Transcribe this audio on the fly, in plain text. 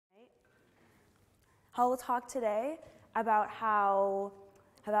I will talk today about how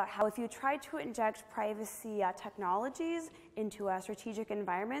if you try to inject privacy technologies into strategic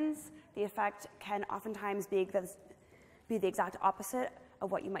environments, the effect can oftentimes be the exact opposite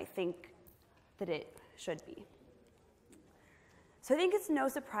of what you might think that it should be. So I think it's no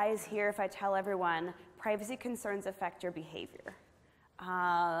surprise here if I tell everyone privacy concerns affect your behavior.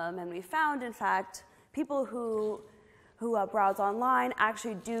 And we found, in fact, people who browse online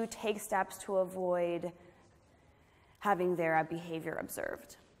actually do take steps to avoid having their behavior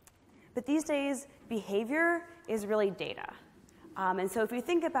observed. But these days, behavior is really data. And so if you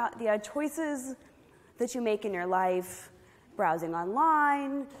think about the choices that you make in your life, browsing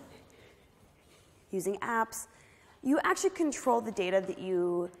online, using apps, you actually control the data that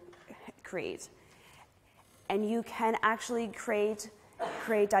you create. And you can actually create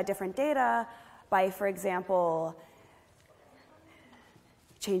different data by, for example,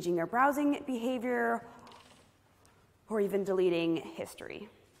 changing your browsing behavior or even deleting history.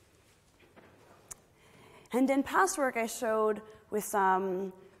 And in past work, I showed with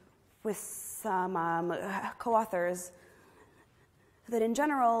some co-authors that in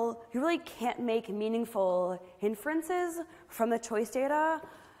general, you really can't make meaningful inferences from the choice data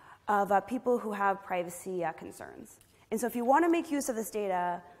of people who have privacy concerns. And so if you want to make use of this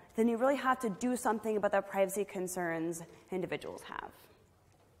data, then you really have to do something about the privacy concerns individuals have.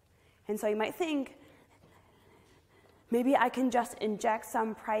 And so you might think, maybe I can just inject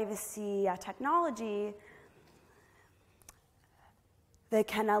some privacy technology that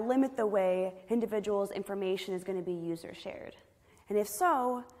can limit the way individuals' information is going to be used or shared. And if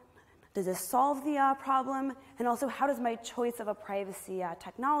so, does this solve the problem? And also, how does my choice of a privacy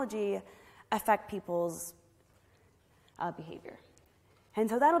technology affect people's behavior? And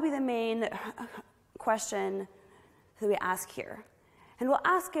so that'll be the main question that we ask here. And we'll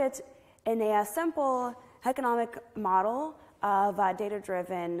ask it in a simple economic model of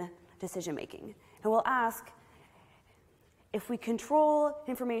data-driven decision-making. And we'll ask, if we control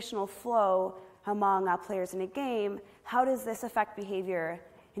informational flow among players in a game, how does this affect behavior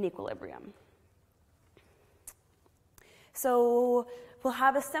in equilibrium? So we'll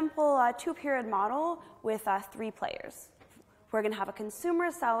have a simple two-period model with 3 players. We're going to have a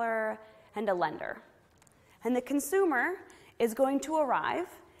consumer, seller, and a lender. And the consumer is going to arrive,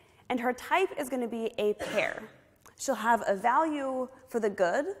 and her type is going to be a pair. She'll have a value for the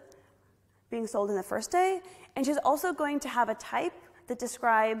good being sold in the first day, and she's also going to have a type that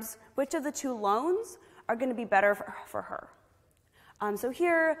describes which of the 2 loans are going to be better for her. So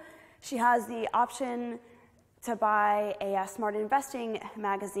here she has the option to buy a smart investing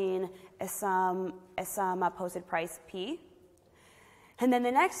magazine at some posted price P. And then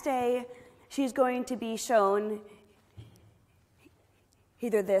the next day, she's going to be shown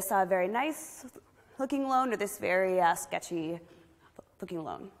either this very nice looking loan or this very sketchy looking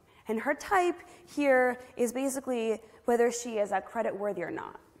loan. And her type here is basically whether she is credit worthy or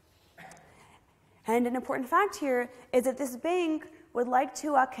not. And an important fact here is that this bank would like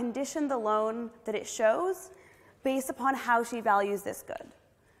to condition the loan that it shows based upon how she values this good.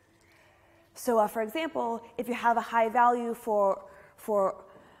 So for example, if you have a high value for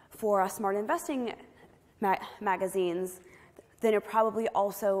smart investing magazines, then you're probably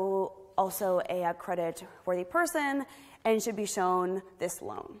also a credit-worthy person and should be shown this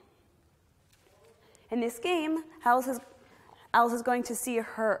loan. In this game, Alice is going to see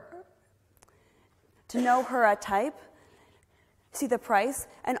to know her type, see the price,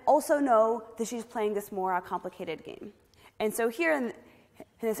 and also know that she's playing this more complicated game. And so here in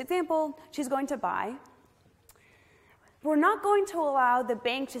this example, she's going to buy. We're not going to allow the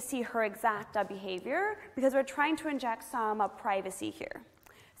bank to see her exact behavior because we're trying to inject some privacy here.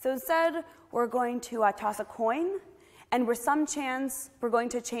 So instead, we're going to toss a coin, and with some chance, we're going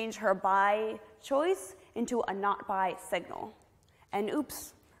to change her buy choice into a not buy signal. And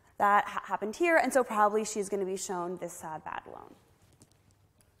oops, that happened here, and so probably she's going to be shown this bad loan.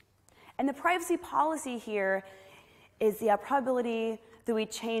 And the privacy policy here is the probability that we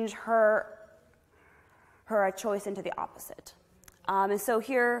change her choice into the opposite. And so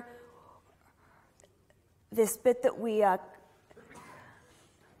here, this bit that we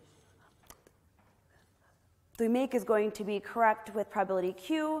make is going to be correct with probability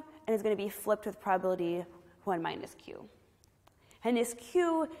Q, and is going to be flipped with probability 1 minus Q. And this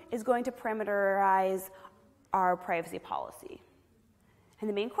Q is going to parameterize our privacy policy. And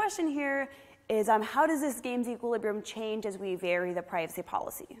the main question here is how does this game's equilibrium change as we vary the privacy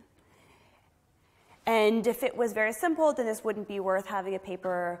policy? And if it was very simple, then this wouldn't be worth having a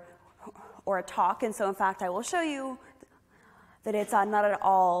paper or a talk. And so in fact, I will show you that it's not at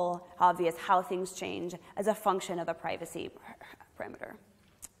all obvious how things change as a function of the privacy parameter.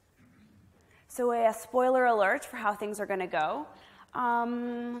 So a spoiler alert for how things are going to go.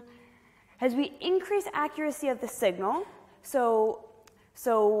 As we increase accuracy of the signal, so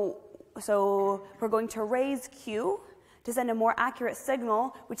we're going to raise Q to send a more accurate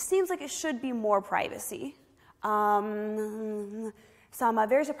signal, which seems like it should be more privacy. Some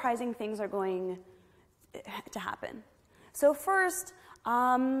very surprising things are going to happen. So first,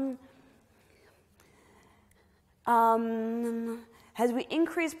 as we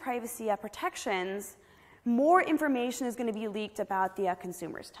increase privacy protections, more information is going to be leaked about the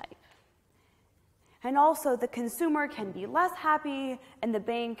consumer's type. And also, the consumer can be less happy, and the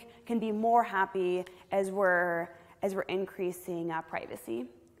bank can be more happy as we're increasing privacy.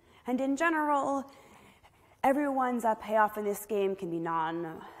 And in general, everyone's payoff in this game can be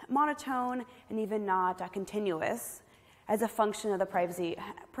non-monotone and even not continuous as a function of the privacy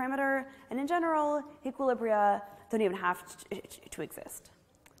parameter. And in general, equilibria don't even have to exist.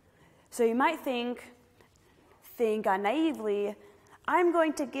 So you might think naively, I'm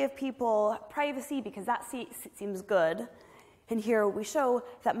going to give people privacy because that seems good. And here we show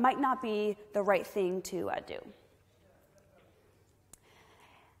that might not be the right thing to do.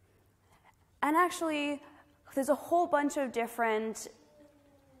 And actually, there's a whole bunch of different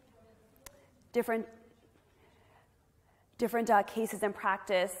cases in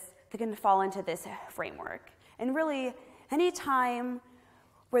practice that can fall into this framework. And really, any time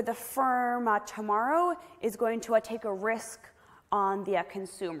where the firm tomorrow is going to take a risk on the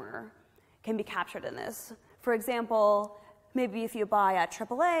consumer can be captured in this. For example, maybe if you buy a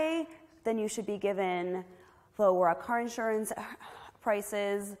AAA, then you should be given lower car insurance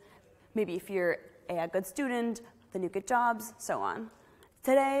prices. Maybe if you're a good student, then you get jobs, so on.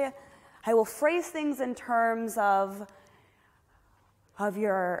 Today, I will phrase things in terms of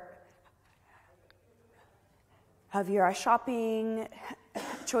your shopping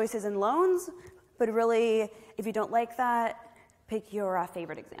choices and loans, but really, if you don't like that, pick your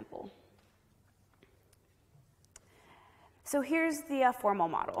favorite example. So here's the formal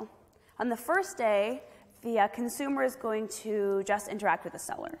model. On the first day, the consumer is going to just interact with the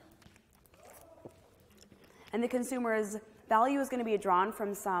seller. And the consumer's value is going to be drawn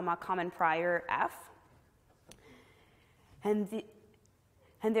from some common prior F. And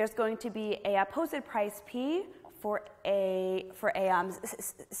there's going to be a posted price P for the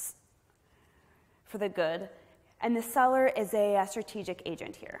good, and the seller is a strategic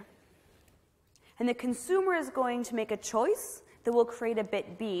agent here. And the consumer is going to make a choice that will create a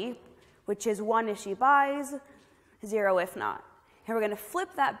bit B, which is 1 if she buys, 0 if not. And we're going to flip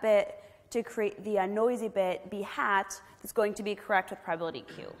that bit to create the noisy bit B hat that's going to be correct with probability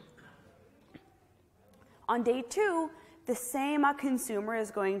Q. On day 2, the same consumer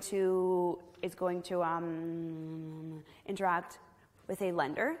is going to interact with a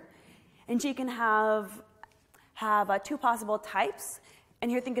lender, and she can have 2 possible types. And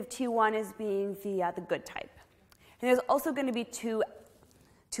here, think of T1 as being the good type. And there's also going to be two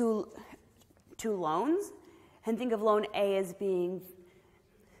loans, and think of loan A as being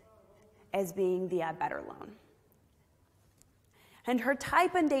the better loan. And her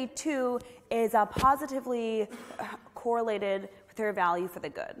type on day 2 is positively correlated with her value for the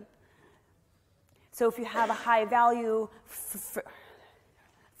good. So if you have a high value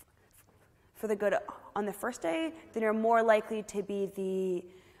for the good on the first day, then you're more likely to be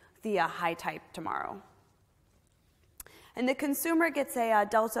the high type tomorrow. And the consumer gets a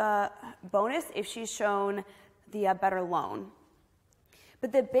delta bonus if she's shown the better loan.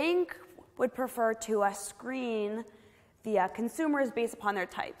 But the bank would prefer to screen the consumers based upon their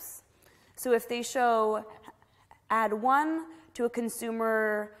types. So if they show add 1 to a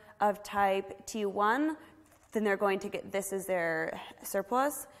consumer of type T1, then they're going to get this as their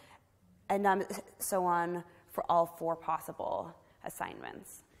surplus, and so on for all 4 possible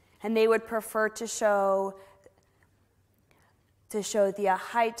assignments. And they would prefer to show the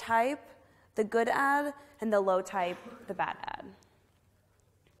high type, the good ad, and the low type, the bad ad.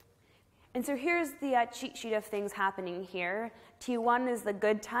 And so here's the cheat sheet of things happening here. T1 is the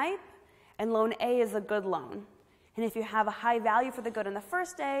good type, and loan A is the good loan. And if you have a high value for the good on the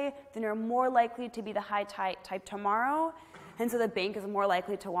first day, then you're more likely to be the high type tomorrow. And so the bank is more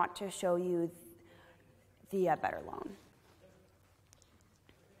likely to want to show you the better loan.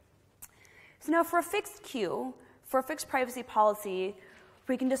 So now for a fixed Q, for a fixed privacy policy,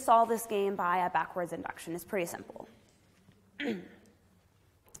 we can just solve this game by a backwards induction. It's pretty simple.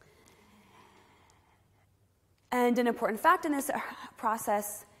 And an important fact in this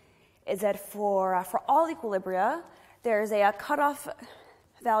process is that for all equilibria, there's a cutoff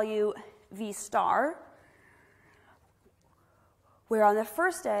value V star, where on the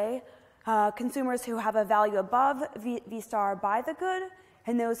first day, consumers who have a value above V star buy the good,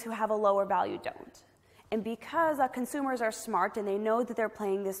 and those who have a lower value don't. And because consumers are smart and they know that they're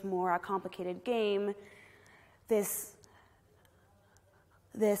playing this more complicated game, this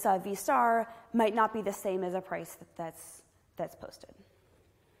V star might not be the same as a price that's posted.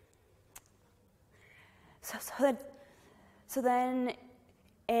 So then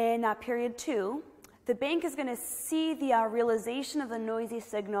in period 2, the bank is going to see the realization of the noisy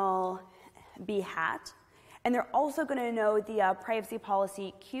signal B hat, and they're also going to know the privacy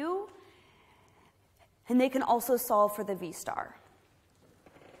policy Q, and they can also solve for the V star.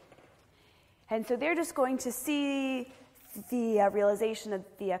 And so they're just going to see the realization of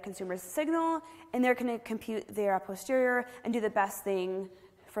the consumer's signal, and they're going to compute their posterior and do the best thing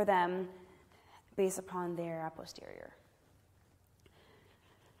for them based upon their posterior.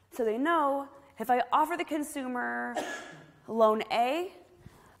 So they know if I offer the consumer loan A,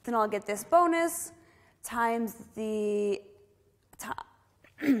 then I'll get this bonus times the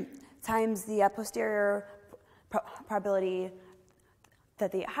posterior probability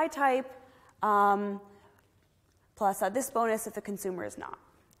that the high type plus this bonus if the consumer is not.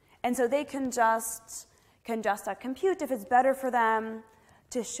 And so they can just compute if it's better for them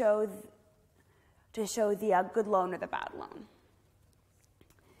to show the good loan or the bad loan.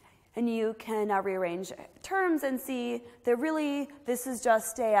 And you can rearrange terms and see that really this is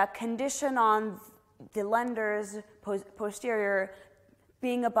just a condition on the lender's posterior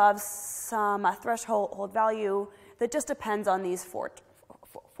being above some threshold value that just depends on these four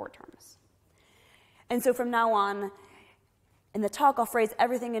terms. And so from now on, in the talk, I'll phrase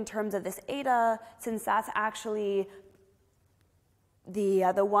everything in terms of this eta, since that's actually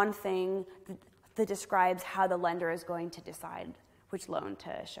the one thing that describes how the lender is going to decide which loan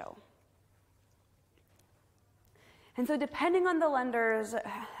to show. And so depending on the lender's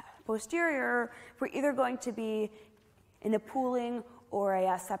posterior, we're either going to be in a pooling or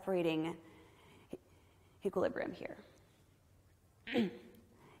a separating equilibrium here.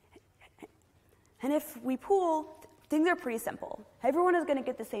 And if we pool, things are pretty simple. Everyone is going to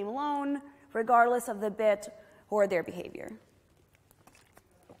get the same loan, regardless of the bit or their behavior.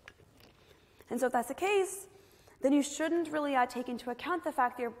 And so if that's the case, then you shouldn't really take into account the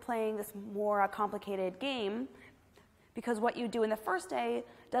fact that you're playing this more complicated game, because what you do in the first day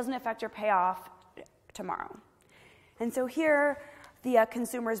doesn't affect your payoff tomorrow. And so here, the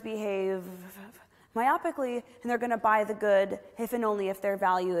consumers behave myopically, and they're going to buy the good if and only if their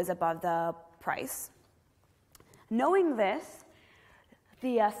value is above the price. Knowing this,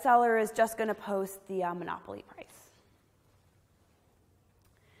 the seller is just going to post the monopoly price.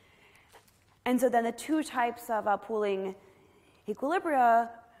 And so then the two types of pooling equilibria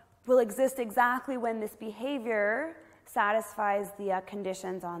will exist exactly when this behavior satisfies the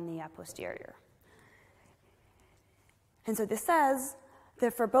conditions on the posterior. And so this says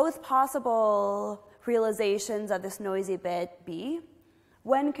that for both possible realizations of this noisy bit B,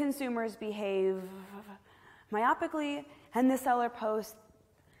 when consumers behave myopically and the seller posts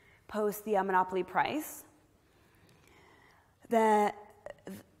the monopoly price, then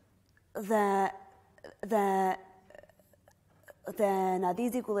these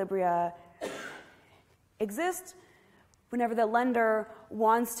equilibria exist whenever the lender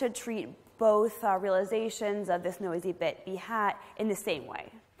wants to treat both realizations of this noisy bit B hat in the same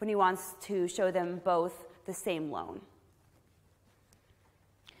way, when he wants to show them both the same loan.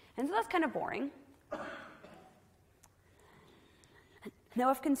 And so that's kind of boring. Now,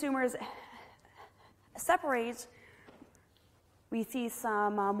 if consumers separate, we see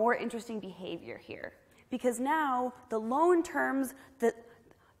some more interesting behavior here, because now the loan terms that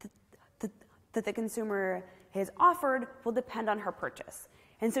the consumer has offered will depend on her purchase.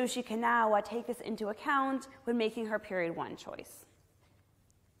 And so she can now take this into account when making her period 1 choice.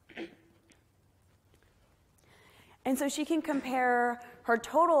 And so she can compare her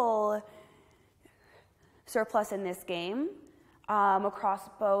total surplus in this game across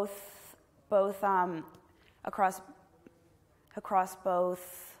both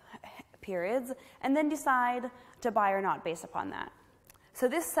periods, and then decide to buy or not based upon that. So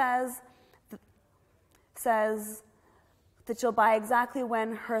this says that she'll buy exactly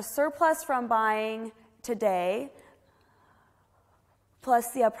when her surplus from buying today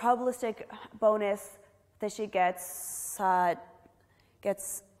plus the probabilistic bonus that she gets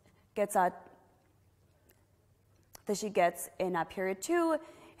in period 2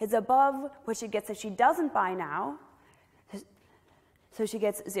 is above what she gets if she doesn't buy now, so she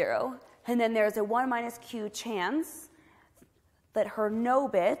gets 0. And then there's a 1 minus q chance that her no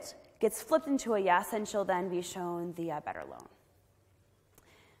bit gets flipped into a yes, and she'll then be shown the better loan.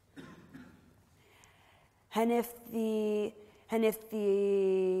 And if the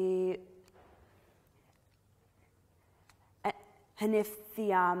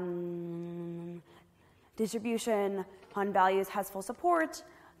distribution on values has full support,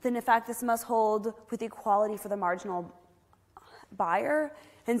 then in fact this must hold with equality for the marginal buyer,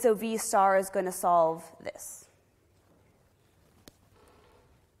 and so V star is going to solve this.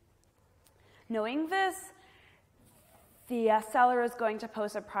 Knowing this, the seller is going to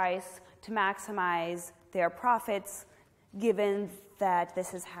post a price to maximize their profits, given that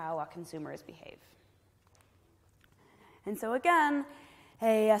this is how consumers behave. And so again,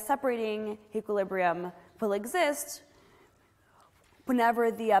 a separating equilibrium will exist whenever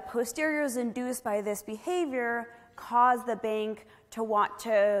the posteriors induced by this behavior cause the bank to want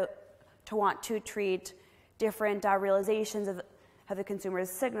to treat different realizations of the consumer's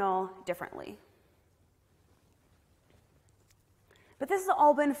signal differently. But this has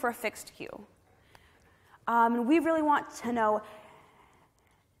all been for a fixed Q. We really want to know,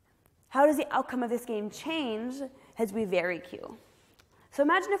 how does the outcome of this game change as we vary Q? So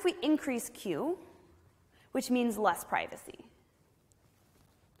imagine if we increase Q, which means less privacy.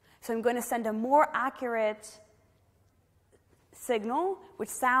 So I'm going to send a more accurate signal, which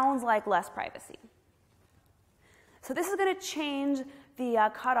sounds like less privacy. So this is going to change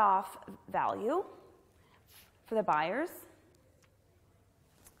the cutoff value for the buyers.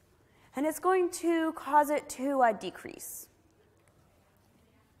 And it's going to cause it to decrease.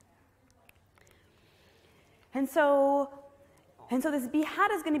 And so this B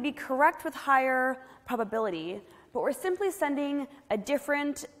hat is going to be correct with higher probability, but we're simply sending a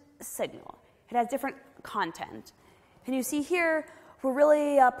different signal. It has different content. And you see here, we're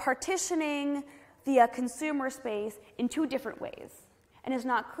really partitioning the consumer space in two different ways. And it's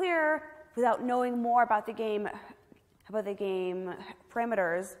not clear, without knowing more about the game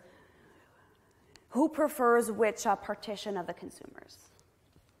parameters, who prefers which partition of the consumers.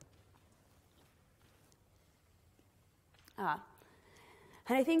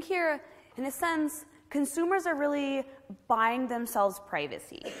 And I think here, in a sense, consumers are really buying themselves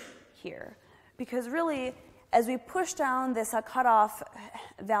privacy here. Because really, as we push down this cutoff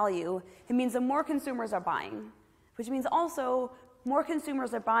value, it means that more consumers are buying, which means also more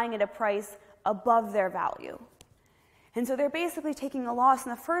consumers are buying at a price above their value. And so they're basically taking a loss in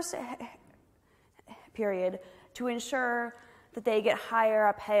the first period to ensure that they get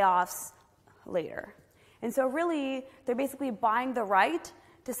higher payoffs later. And so really, they're basically buying the right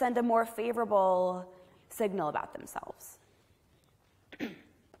to send a more favorable signal about themselves.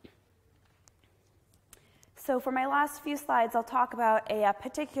 So for my last few slides, I'll talk about a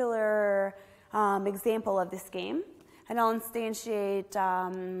particular example of this game, and I'll instantiate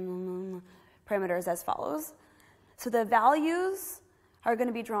parameters as follows. So the values are going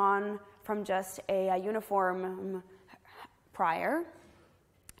to be drawn from just a uniform prior,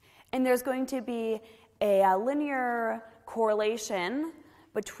 and there's going to be a linear correlation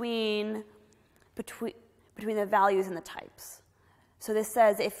between the values and the types. So this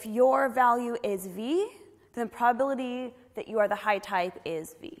says if your value is V, then the probability that you are the high type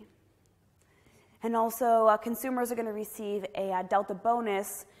is V. And also, consumers are going to receive a delta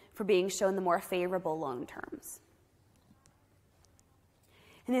bonus for being shown the more favorable loan terms.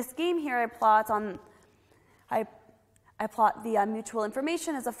 In this game here, I plot the mutual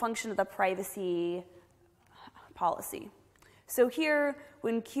information as a function of the privacy policy. So here,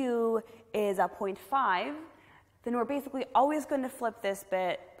 when Q is 0.5, then we're basically always going to flip this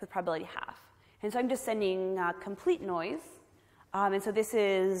bit with probability half. And so I'm just sending complete noise. And so this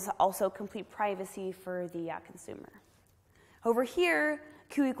is also complete privacy for the consumer. Over here,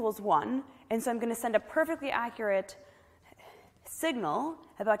 Q equals 1. And so I'm going to send a perfectly accurate signal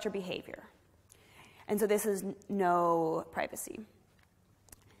about your behavior. And so this is no privacy.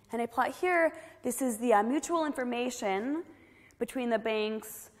 And I plot here, this is the mutual information between the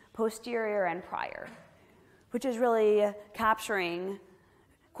bank's posterior and prior, which is really capturing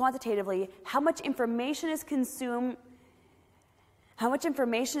quantitatively how much information is consumed, how much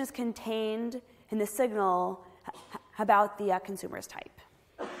information is contained in the signal about the consumer's type.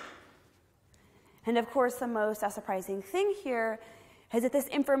 And of course, the most surprising thing here is that this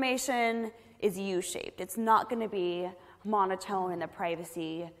information is U-shaped. It's not going to be monotone in the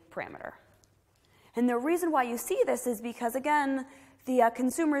privacy parameter. And the reason why you see this is because, again, the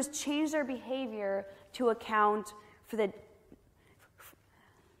consumers change their behavior to account for the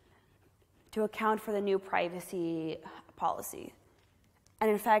new privacy policy. And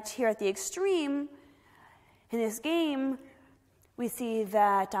in fact, here at the extreme, in this game, we see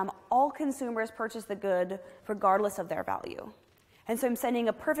that all consumers purchase the good regardless of their value. And so I'm sending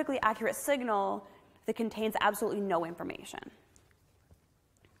a perfectly accurate signal that contains absolutely no information.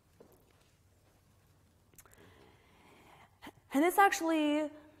 And this actually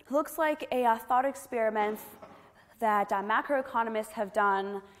looks like a thought experiment that macroeconomists have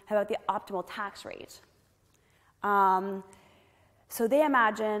done about the optimal tax rate. So they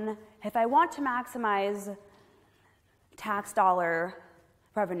imagine if I want to maximize tax dollar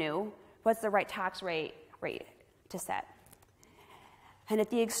revenue, what's the right tax rate to set? And at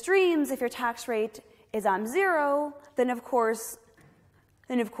the extremes, if your tax rate is 0, then of course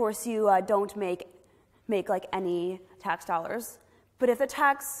you don't make like any tax dollars. But if the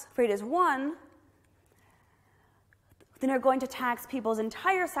tax rate is 1, then they're going to tax people's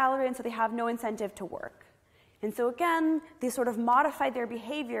entire salary, and so they have no incentive to work. And so again, they sort of modified their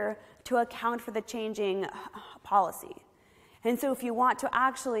behavior to account for the changing policy. And so if you want to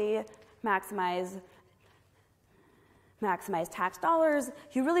actually maximize tax dollars,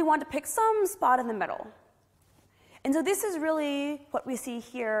 you really want to pick some spot in the middle. And so this is really what we see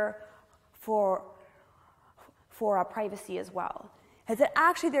here for privacy as well, is that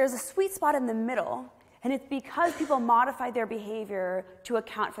actually there's a sweet spot in the middle, and it's because people modify their behavior to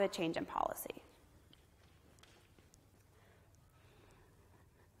account for the change in policy.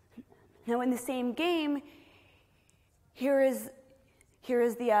 Now, in the same game, here is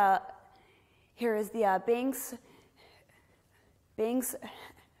the bank's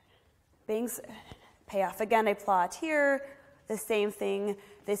payoff. Again, I plot here the same thing.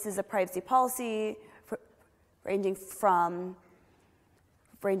 This is a privacy policy ranging from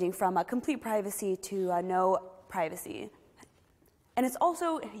a complete privacy to no privacy, and it's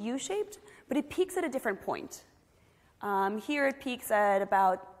also U-shaped, but it peaks at a different point. Here it peaks at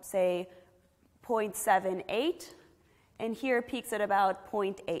about, say, 0.78, and here it peaks at about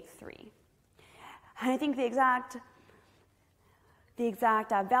 0.83. And I think the exact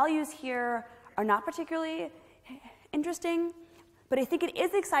values here are not particularly interesting, but I think it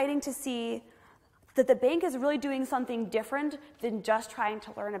is exciting to see that the bank is really doing something different than just trying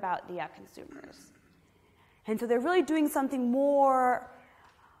to learn about the consumers. And so they're really doing something more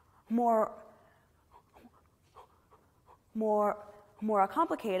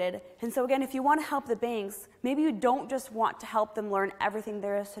complicated. And so again, if you want to help the banks, maybe you don't just want to help them learn everything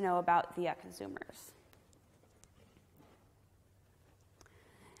there is to know about the consumers.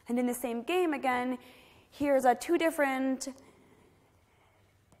 And in the same game, again, here's two different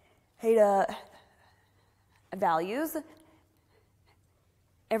values.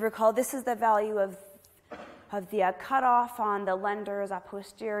 And recall, this is the value of the cutoff on the lender's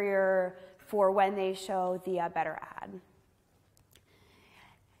posterior for when they show the better ad.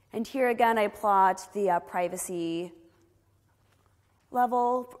 And here again, I plot the privacy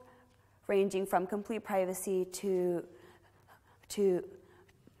level, ranging from complete privacy to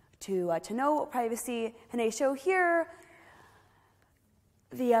no privacy. And I show here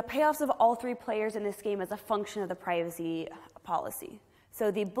the payoffs of all three players in this game as a function of the privacy policy.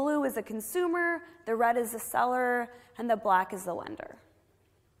 So the blue is the consumer, the red is the seller, and the black is the lender.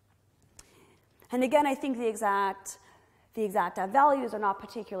 And again, I think the exact values are not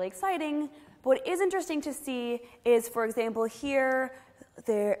particularly exciting. But what is interesting to see is, for example, here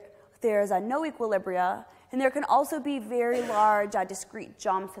there's no equilibria, and there can also be very large discrete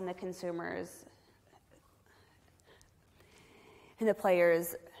jumps in the consumers, in the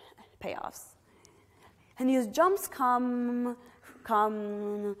players' payoffs. And these jumps come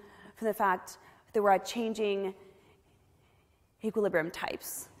from the fact that we're changing equilibrium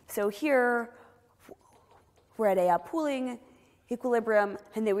types. So here, we're at a pooling equilibrium,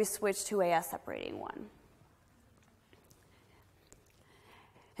 and then we switch to a separating one.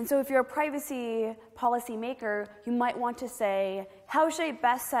 And so if you're a privacy policy maker, you might want to say, how should I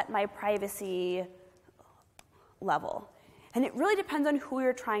best set my privacy level? And it really depends on who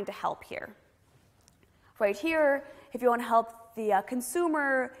you're trying to help here. Right here, if you want to help the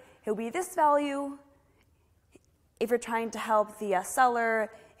consumer, it will be this value. If you're trying to help the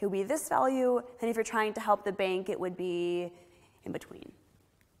seller, it would be this value. And if you're trying to help the bank, it would be in between.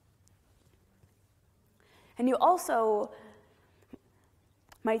 And you also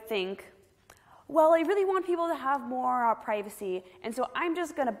might think, well, I really want people to have more privacy, and so I'm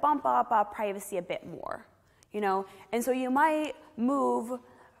just going to bump up privacy a bit more. And so you might move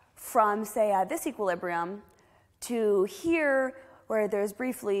from, say, this equilibrium to here, where there's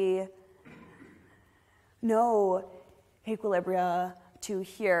briefly no equilibria, to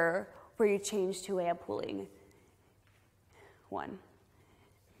here, where you change to a pooling one.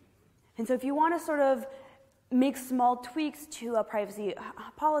 And so if you want to sort of make small tweaks to a privacy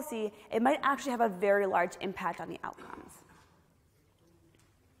policy, it might actually have a very large impact on the outcomes.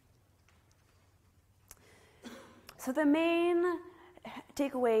 So the main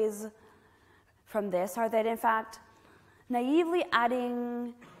takeaways from this are that, in fact, naively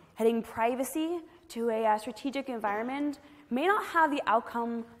adding privacy to a strategic environment may not have the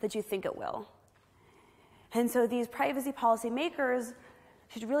outcome that you think it will. And so these privacy policy makers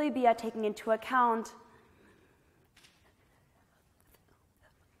should really be taking into account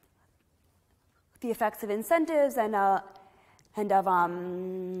the effects of incentives and of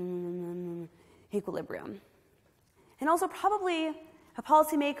equilibrium. And also, probably a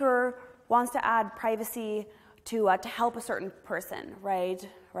policymaker wants to add privacy to help a certain person, right?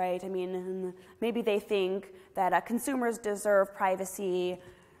 I mean, maybe they think that consumers deserve privacy,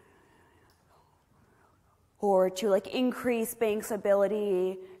 or to increase banks'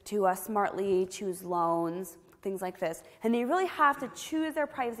 ability to smartly choose loans, things like this. And they really have to choose their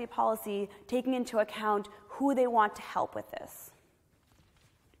privacy policy taking into account who they want to help with this.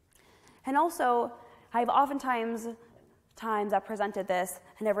 And also, I've oftentimes presented this,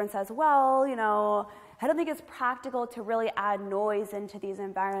 and everyone says, well, I don't think it's practical to really add noise into these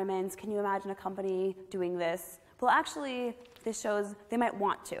environments. Can you imagine a company doing this? Well, actually, this shows they might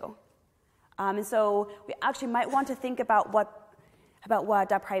want to. And so we actually might want to think about what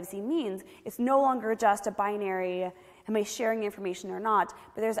privacy means. It's no longer just a binary, am I sharing information or not,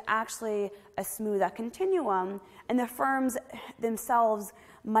 but there's actually a smooth continuum, and the firms themselves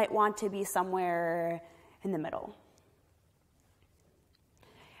might want to be somewhere in the middle.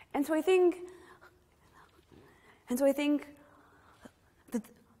 And so I think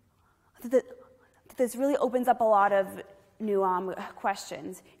that this really opens up a lot of new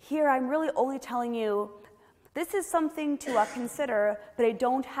questions. Here, I'm really only telling you this is something to consider, but I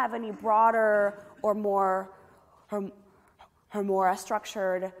don't have any broader or more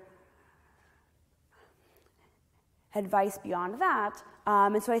structured advice beyond that.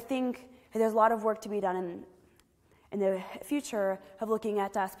 And so I think there's a lot of work to be done in the future of looking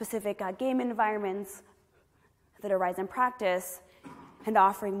at specific game environments that arise in practice and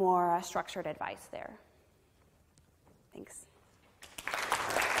offering more structured advice there. Thanks.